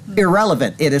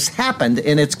irrelevant. It has happened,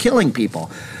 and it's killing people.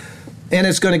 And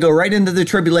it's going to go right into the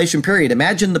tribulation period.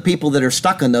 Imagine the people that are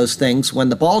stuck on those things when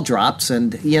the ball drops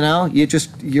and,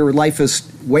 your life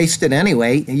is wasted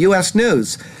anyway. U.S.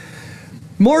 News.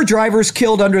 More drivers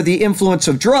killed under the influence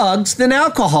of drugs than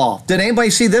alcohol. Did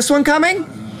anybody see this one coming?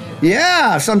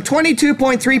 Yeah, some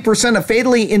 22.3% of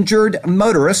fatally injured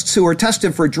motorists who were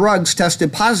tested for drugs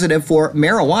tested positive for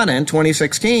marijuana in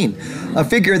 2016, a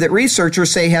figure that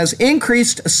researchers say has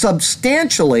increased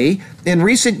substantially in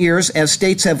recent years as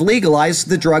states have legalized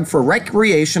the drug for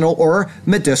recreational or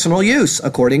medicinal use,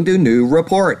 according to a new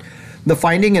report. The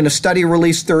finding in a study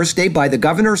released Thursday by the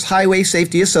Governor's Highway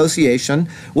Safety Association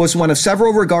was one of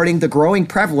several regarding the growing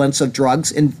prevalence of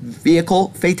drugs in vehicle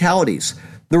fatalities.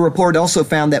 The report also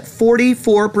found that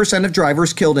 44% of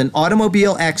drivers killed in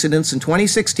automobile accidents in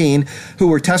 2016 who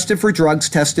were tested for drugs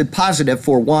tested positive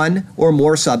for 1 or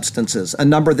more substances, a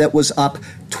number that was up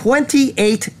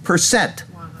 28%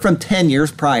 from 10 years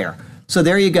prior. So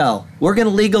there you go. We're going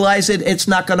to legalize it. It's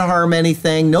not going to harm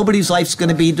anything. Nobody's life's going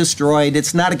to be destroyed.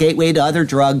 It's not a gateway to other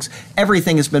drugs.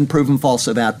 Everything has been proven false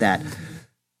about that.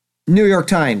 New York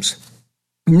Times.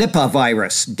 Nipah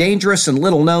virus, dangerous and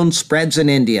little known, spreads in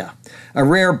India. A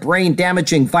rare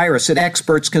brain-damaging virus that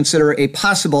experts consider a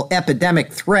possible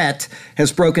epidemic threat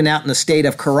has broken out in the state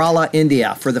of Kerala,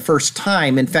 India, for the first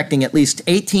time, infecting at least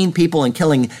 18 people and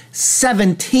killing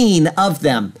 17 of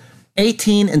them.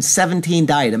 18 and 17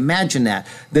 died. Imagine that.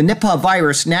 The Nipah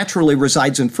virus naturally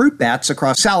resides in fruit bats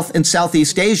across South and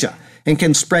Southeast Asia and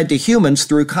can spread to humans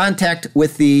through contact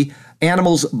with the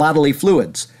animal's bodily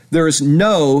fluids. There is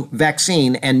no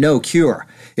vaccine and no cure.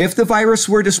 If the virus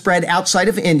were to spread outside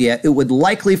of India, it would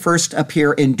likely first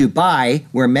appear in Dubai,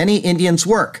 where many Indians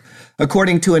work.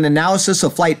 According to an analysis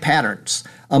of flight patterns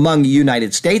among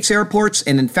United States airports,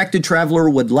 an infected traveler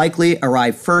would likely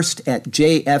arrive first at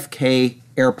JFK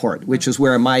Airport, which is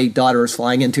where my daughter is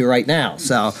flying into right now.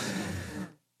 So,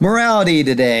 morality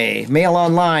today, Mail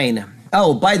Online.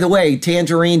 Oh, by the way,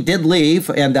 Tangerine did leave,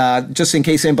 and just in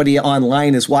case anybody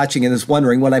online is watching and is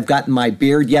wondering what I've got in my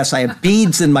beard, yes, I have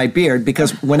beads in my beard,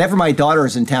 because whenever my daughter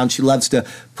is in town, she loves to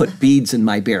put beads in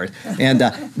my beard. And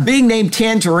being named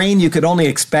Tangerine, you could only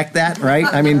expect that, right?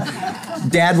 I mean,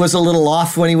 Dad was a little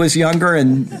off when he was younger,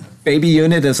 and baby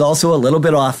Unit is also a little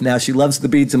bit off now. She loves the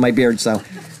beads in my beard, so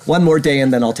one more day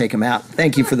and then I'll take him out.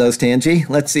 Thank you for those, Tangy.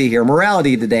 Let's see here.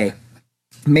 Morality today.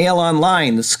 Mail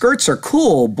Online. Skirts are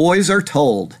cool, boys are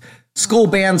told. School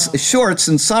bans shorts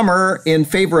in summer in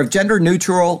favor of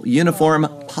gender-neutral uniform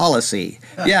policy.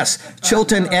 Yes,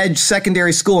 Chilton Edge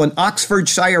Secondary School in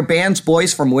Oxfordshire bans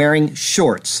boys from wearing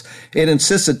shorts. It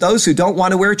insists that those who don't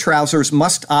want to wear trousers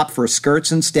must opt for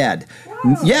skirts instead.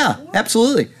 Yeah,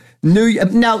 absolutely.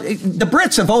 Now, the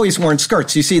Brits have always worn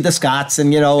skirts. You see the Scots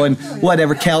and, and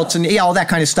whatever, Celts and all that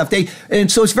kind of stuff.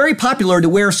 And so it's very popular to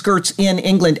wear skirts in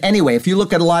England anyway. If you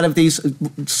look at a lot of these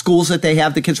schools that they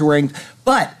have, the kids are wearing.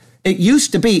 But it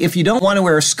used to be if you don't want to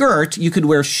wear a skirt, you could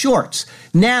wear shorts.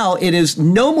 Now it is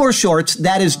no more shorts.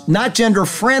 That is not gender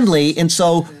friendly. And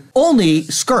so only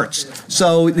skirts.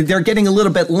 So they're getting a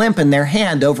little bit limp in their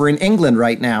hand over in England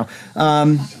right now.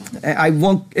 I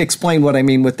won't explain what I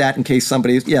mean with that in case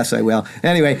somebody... Yes, I will.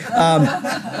 Anyway,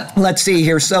 let's see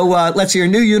here. So let's see. Your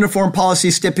new uniform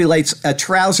policy stipulates a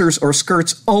trousers or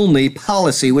skirts only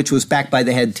policy, which was backed by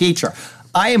the head teacher.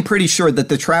 I am pretty sure that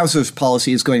the trousers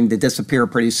policy is going to disappear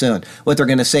pretty soon. What they're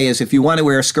going to say is if you want to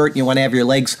wear a skirt and you want to have your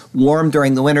legs warm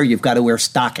during the winter, you've got to wear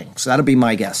stockings. That'll be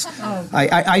my guess.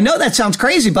 I know that sounds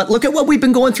crazy, but look at what we've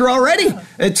been going through already.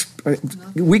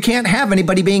 We can't have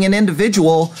anybody being an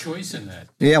individual. Choice in that.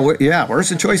 Yeah, where's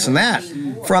the choice in that?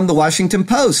 From the Washington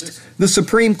Post. The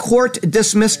Supreme Court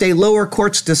dismissed a lower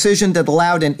court's decision that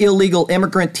allowed an illegal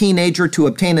immigrant teenager to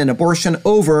obtain an abortion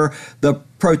over the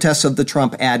protests of the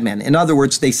Trump admin. In other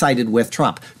words, they sided with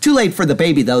Trump. Too late for the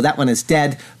baby, though. That one is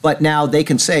dead. But now they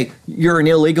can say, you're an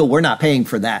illegal. We're not paying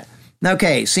for that.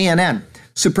 Okay, CNN.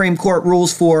 Supreme Court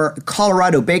rules for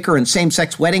Colorado baker and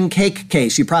same-sex wedding cake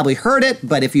case. You probably heard it,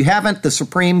 but if you haven't, the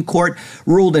Supreme Court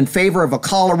ruled in favor of a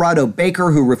Colorado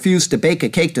baker who refused to bake a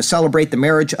cake to celebrate the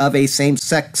marriage of a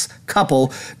same-sex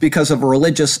couple because of a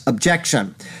religious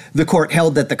objection. The court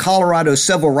held that the Colorado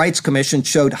Civil Rights Commission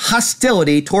showed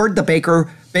hostility toward the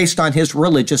baker based on his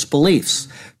religious beliefs.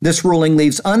 This ruling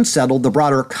leaves unsettled the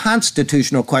broader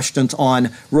constitutional questions on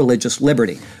religious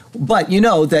liberty. But you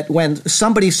know that when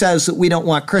somebody says that we don't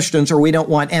want Christians or we don't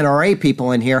want NRA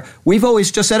people in here, we've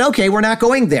always just said, okay, we're not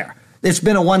going there. It's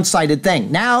been a one-sided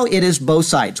thing. Now it is both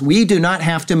sides. We do not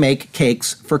have to make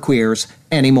cakes for queers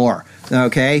anymore,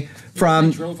 okay? He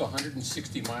drove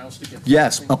 160 miles to get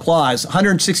Yes, something? applause.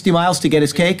 160 miles to get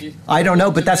his cake? I don't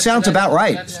know, but that sounds about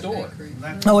right. That store.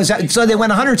 Oh, is that so? They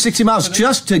went 160 miles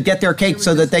just to get their cake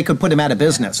so that they could put him out of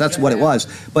business. That's what it was.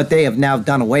 But they have now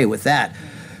done away with that.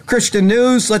 Christian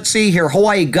news. Let's see here.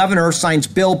 Hawaii governor signs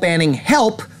bill banning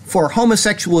help for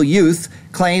homosexual youth.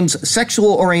 Claims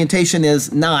sexual orientation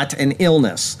is not an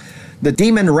illness. The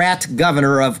demon rat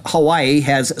governor of Hawaii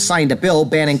has signed a bill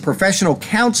banning professional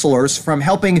counselors from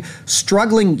helping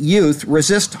struggling youth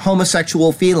resist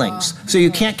homosexual feelings. So you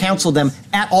can't counsel them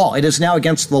at all. It is now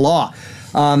against the law.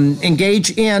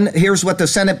 Here's what the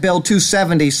Senate Bill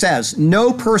 270 says.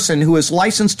 No person who is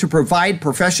licensed to provide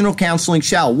professional counseling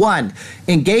shall, 1,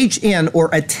 engage in or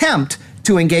attempt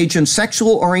to engage in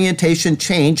sexual orientation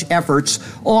change efforts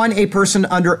on a person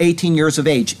under 18 years of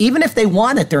age. Even if they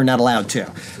want it, they're not allowed to.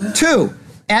 2,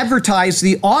 advertise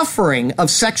the offering of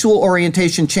sexual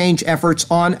orientation change efforts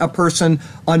on a person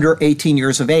under 18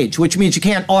 years of age, which means you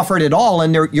can't offer it at all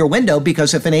in your window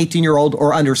because if an 18-year-old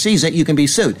or under sees it, you can be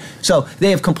sued. So they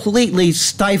have completely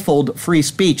stifled free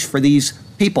speech for these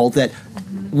people that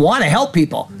want to help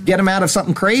people, get them out of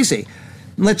something crazy.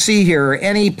 Let's see here.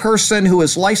 Any person who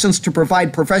is licensed to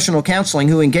provide professional counseling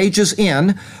who engages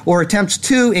in or attempts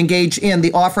to engage in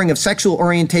the offering of sexual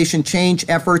orientation change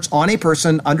efforts on a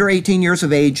person under 18 years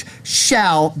of age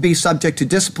shall be subject to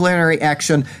disciplinary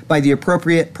action by the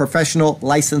appropriate professional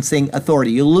licensing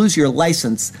authority. You lose your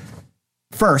license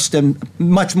first, and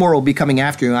much more will be coming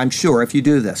after you, I'm sure, if you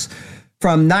do this.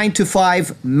 From 9 to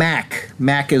 5, Mac.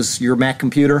 Mac is your Mac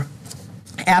computer.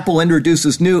 Apple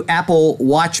introduces new Apple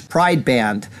Watch Pride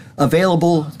Band,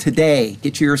 available today.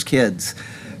 Get yours, kids.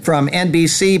 From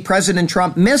NBC, President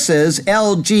Trump misses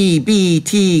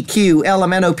LGBTQ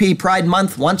LMNOP Pride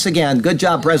Month once again. Good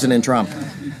job, President Trump.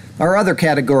 Our other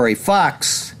category,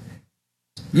 Fox.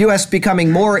 U.S.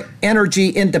 becoming more energy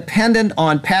independent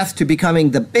on path to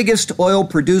becoming the biggest oil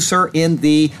producer in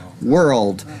the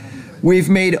world. We've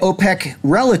made OPEC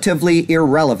relatively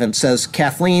irrelevant, says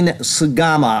Kathleen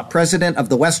Sugama, president of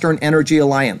the Western Energy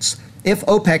Alliance. If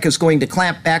OPEC is going to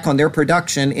clamp back on their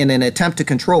production in an attempt to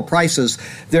control prices,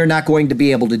 they're not going to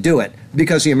be able to do it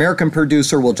because the American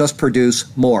producer will just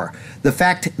produce more. The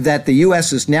fact that the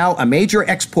U.S. is now a major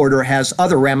exporter has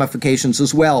other ramifications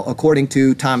as well, according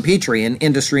to Tom Petrie, an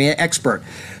industry expert.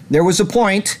 There was a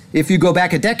point, if you go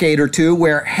back a decade or two,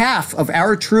 where half of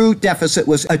our true deficit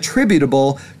was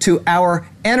attributable to our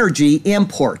energy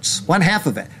imports, one half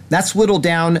of it. That's whittled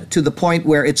down to the point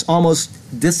where it's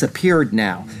almost disappeared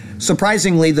now.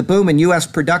 Surprisingly, the boom in U.S.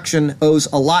 production owes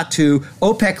a lot to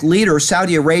OPEC leader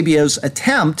Saudi Arabia's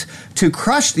attempt to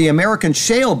crush the American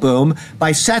shale boom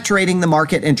by saturating the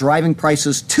market and driving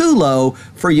prices too low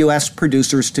for U.S.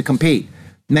 producers to compete.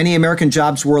 Many American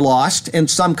jobs were lost, and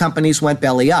some companies went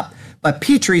belly up. But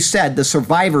Petrie said the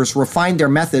survivors refined their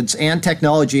methods and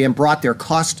technology and brought their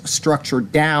cost structure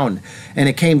down. And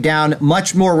it came down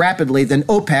much more rapidly than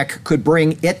OPEC could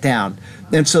bring it down.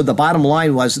 And so the bottom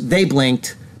line was they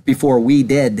blinked before we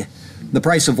did. The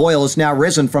price of oil has now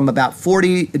risen from about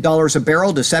 $40 a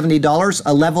barrel to $70,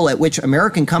 a level at which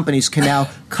American companies can now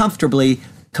comfortably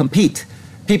compete.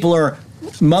 People are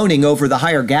moaning over the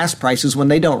higher gas prices when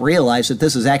they don't realize that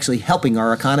this is actually helping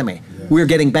our economy. We're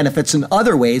getting benefits in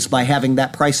other ways by having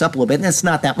that price up a little bit, and it's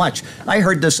not that much. I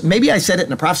heard this, maybe I said it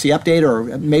in a prophecy update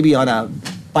or maybe on a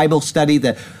Bible study,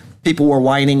 that people were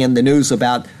whining in the news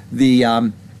about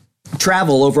the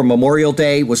travel over Memorial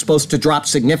Day was supposed to drop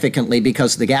significantly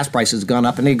because the gas prices had gone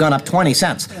up, and they'd gone up 20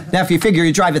 cents. Now, if you figure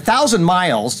you drive 1,000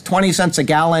 miles, 20 cents a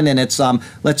gallon, and it's,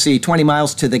 20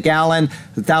 miles to the gallon,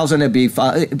 1,000 would be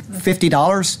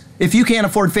 $50. If you can't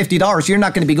afford $50, you're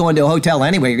not going to be going to a hotel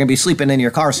anyway. You're going to be sleeping in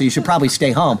your car, so you should probably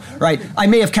stay home, right? I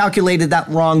may have calculated that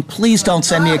wrong. Please don't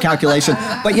send me a calculation.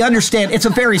 But you understand, it's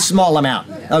a very small amount,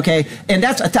 okay? And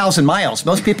that's 1,000 miles.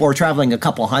 Most people are traveling a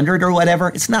couple hundred or whatever.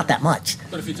 It's not that much.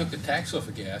 But if you took the tax off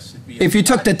of gas, it'd be... If you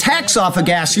took the tax off of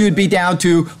gas, you'd be down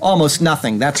to almost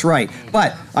nothing. That's right.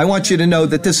 But I want you to know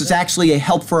that this is actually a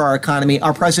help for our economy.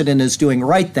 Our president is doing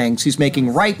right things. He's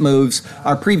making right moves.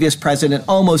 Our previous president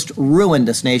almost ruined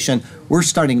this nation. We're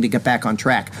starting to get back on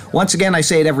track. Once again, I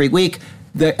say it every week,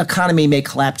 the economy may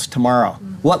collapse tomorrow.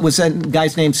 What was that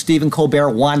guy's name? Stephen Colbert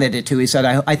wanted it to. He said,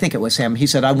 I think it was him. He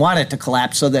said, I want it to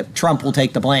collapse so that Trump will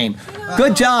take the blame.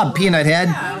 Good job, Peanut Head.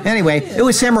 Anyway, it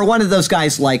was him or one of those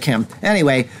guys like him.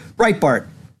 Anyway, Breitbart.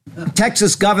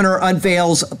 Texas governor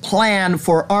unveils plan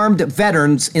for armed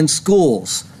veterans in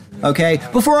schools. Okay,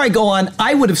 before I go on,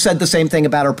 I would have said the same thing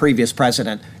about our previous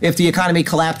president. If the economy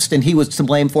collapsed and he was to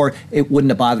blame for it, it wouldn't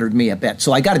have bothered me a bit.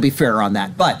 So I got to be fair on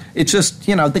that. But it's just,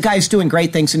 the guy's doing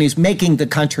great things and he's making the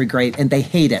country great, and they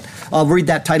hate it. I'll read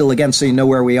that title again so you know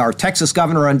where we are. Texas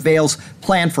governor unveils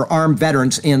plan for armed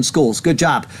veterans in schools. Good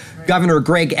job. Governor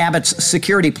Greg Abbott's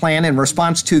security plan in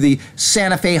response to the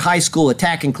Santa Fe High School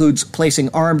attack includes placing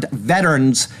armed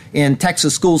veterans in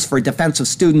Texas schools for defense of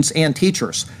students and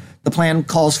teachers. The plan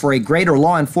calls for a greater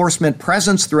law enforcement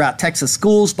presence throughout Texas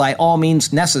schools by all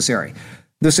means necessary.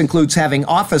 This includes having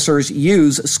officers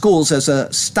use schools as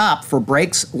a stop for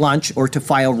breaks, lunch, or to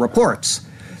file reports.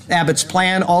 Abbott's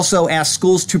plan also asks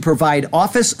schools to provide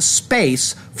office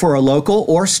space for a local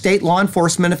or state law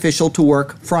enforcement official to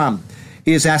work from.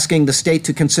 He is asking the state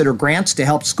to consider grants to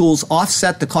help schools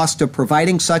offset the cost of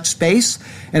providing such space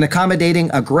and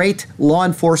accommodating a great law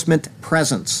enforcement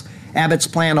presence. Abbott's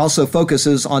plan also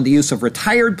focuses on the use of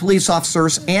retired police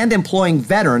officers and employing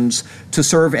veterans to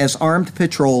serve as armed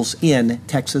patrols in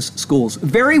Texas schools.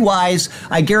 Very wise.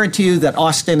 I guarantee you that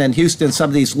Austin and Houston, some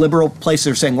of these liberal places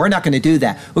are saying, we're not going to do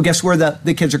that. Well, guess where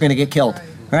the kids are going to get killed,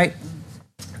 right?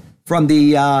 From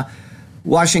the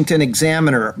Washington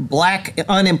Examiner, black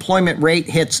unemployment rate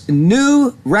hits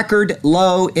new record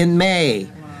low in May.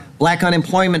 Black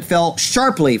unemployment fell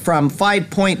sharply from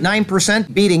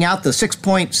 5.9%, beating out the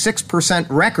 6.6%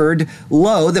 record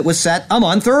low that was set a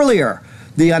month earlier.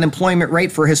 The unemployment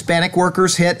rate for Hispanic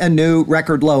workers hit a new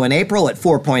record low in April at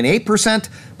 4.8%,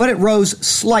 but it rose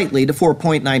slightly to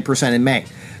 4.9% in May.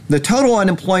 The total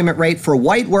unemployment rate for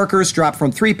white workers dropped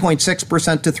from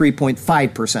 3.6% to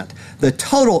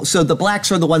 3.5%. So the blacks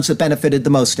are the ones that benefited the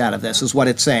most out of this, is what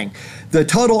it's saying. The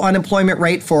total unemployment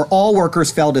rate for all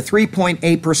workers fell to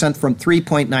 3.8% from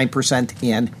 3.9%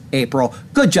 in April.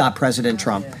 Good job, President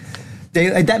Trump.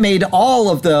 That made all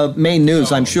of the main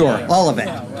news, I'm sure. All of it.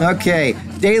 Okay.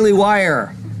 Daily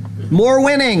Wire. More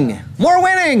winning.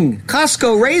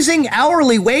 Costco raising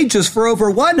hourly wages for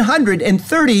over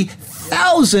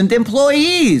 130,000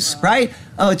 employees, right?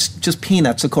 Oh, it's just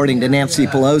peanuts, according to Nancy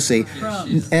Pelosi.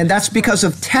 And that's because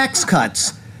of tax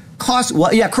cuts.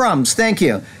 Crumbs, thank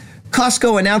you.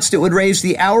 Costco announced it would raise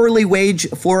the hourly wage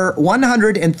for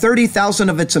 130,000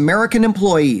 of its American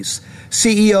employees.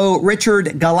 CEO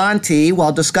Richard Galanti,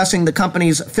 while discussing the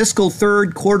company's fiscal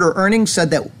third quarter earnings,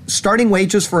 said that starting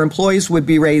wages for employees would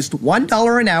be raised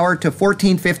 $1 an hour to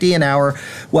 $14.50 an hour,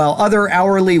 while other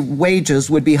hourly wages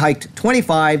would be hiked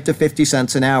 25 to 50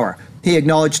 cents an hour. He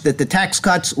acknowledged that the tax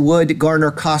cuts would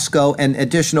garner Costco an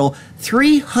additional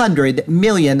 $300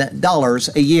 million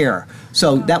a year.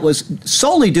 So that was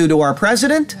solely due to our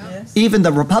president. Yes. Even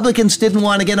the Republicans didn't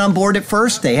want to get on board at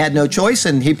first. They had no choice,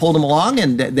 and he pulled them along,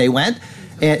 and they went.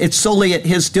 And it's solely at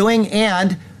his doing,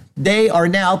 and they are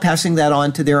now passing that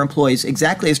on to their employees,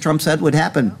 exactly as Trump said would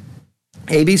happen.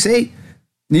 ABC.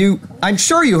 I'm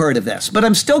sure you heard of this, but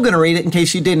I'm still going to read it in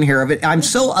case you didn't hear of it. I'm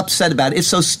so upset about it. It's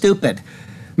so stupid.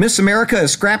 Miss America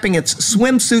is scrapping its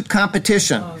swimsuit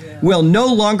competition. Will no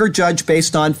longer judge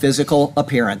based on physical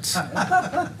appearance.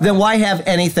 Then why have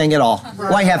anything at all?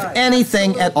 Why have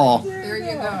anything at all? There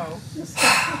you go.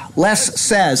 Les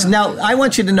says, now I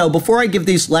want you to know, before I give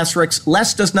these Les-ricks,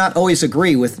 Les does not always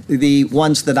agree with the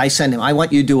ones that I send him. I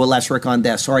want you to do a Les-rick on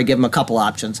this, or I give him a couple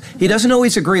options. He doesn't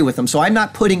always agree with them, so I'm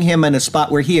not putting him in a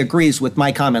spot where he agrees with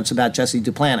my comments about Jesse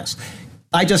Duplantis.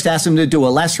 I just asked him to do a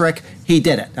Les-rick. He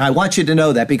did it. And I want you to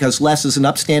know that because Les is an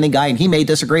upstanding guy and he may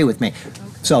disagree with me.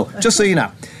 So just so you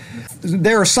know.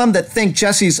 There are some that think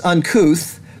Jesse's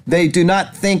uncouth. They do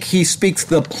not think he speaks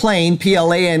the plain,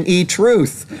 P-L-A-N-E,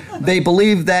 truth. They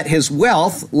believe that his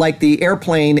wealth, like the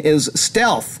airplane, is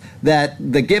stealth, that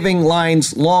the giving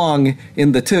line's long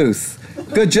in the tooth.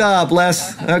 Good job,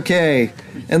 Les. Okay.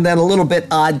 And then a little bit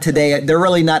odd today. They're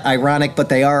really not ironic, but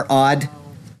they are odd.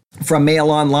 From Mail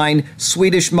Online,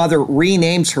 Swedish mother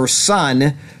renames her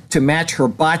son to match her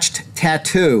botched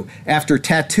tattoo after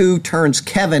tattoo turns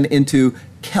Kevin into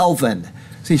Kelvin.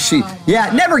 See,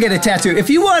 never get a tattoo. If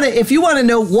you want to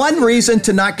know one reason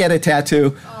to not get a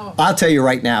tattoo, I'll tell you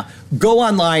right now. Go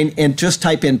online and just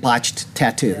type in botched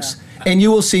tattoos, and you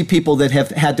will see people that have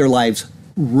had their lives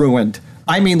ruined.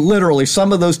 I mean, literally,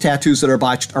 some of those tattoos that are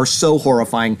botched are so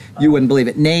horrifying, you wouldn't believe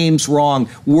it. Names wrong,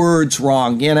 words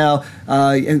wrong, you know.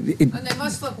 And they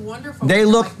must look wonderful. They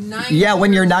look, like 90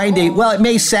 when you're 90. Well, it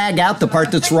may sag out the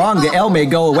part that's wrong. The L may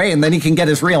go away, and then he can get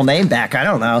his real name back. I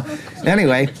don't know.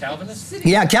 Anyway. Calvinist?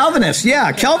 Yeah, Calvinist.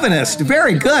 Yeah, Calvinist.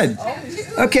 Very good.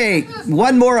 Okay,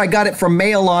 one more. I got it from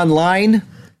Mail Online.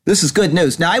 This is good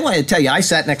news. Now, I want to tell you, I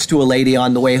sat next to a lady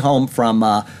on the way home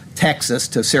from Texas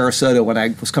to Sarasota when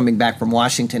I was coming back from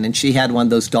Washington, and she had one of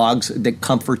those dogs, the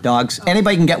comfort dogs.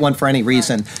 Anybody can get one for any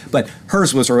reason, but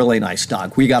hers was a really nice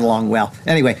dog. We got along well.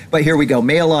 Anyway, but here we go.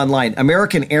 Mail Online.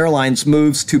 American Airlines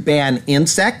moves to ban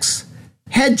insects,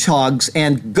 hedgehogs,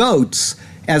 and goats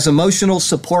as emotional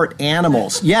support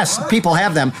animals. Yes, people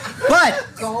have them,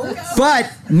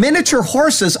 but miniature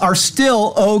horses are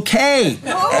still okay.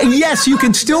 Yes, you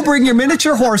can still bring your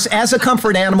miniature horse as a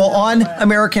comfort animal on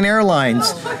American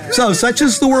Airlines. So, such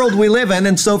is the world we live in.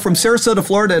 And so, from Sarasota,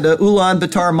 Florida to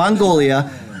Ulaanbaatar, Mongolia,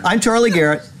 I'm Charlie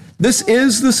Garrett. This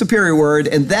is The Superior Word,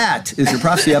 and that is your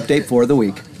prophecy update for the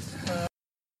week.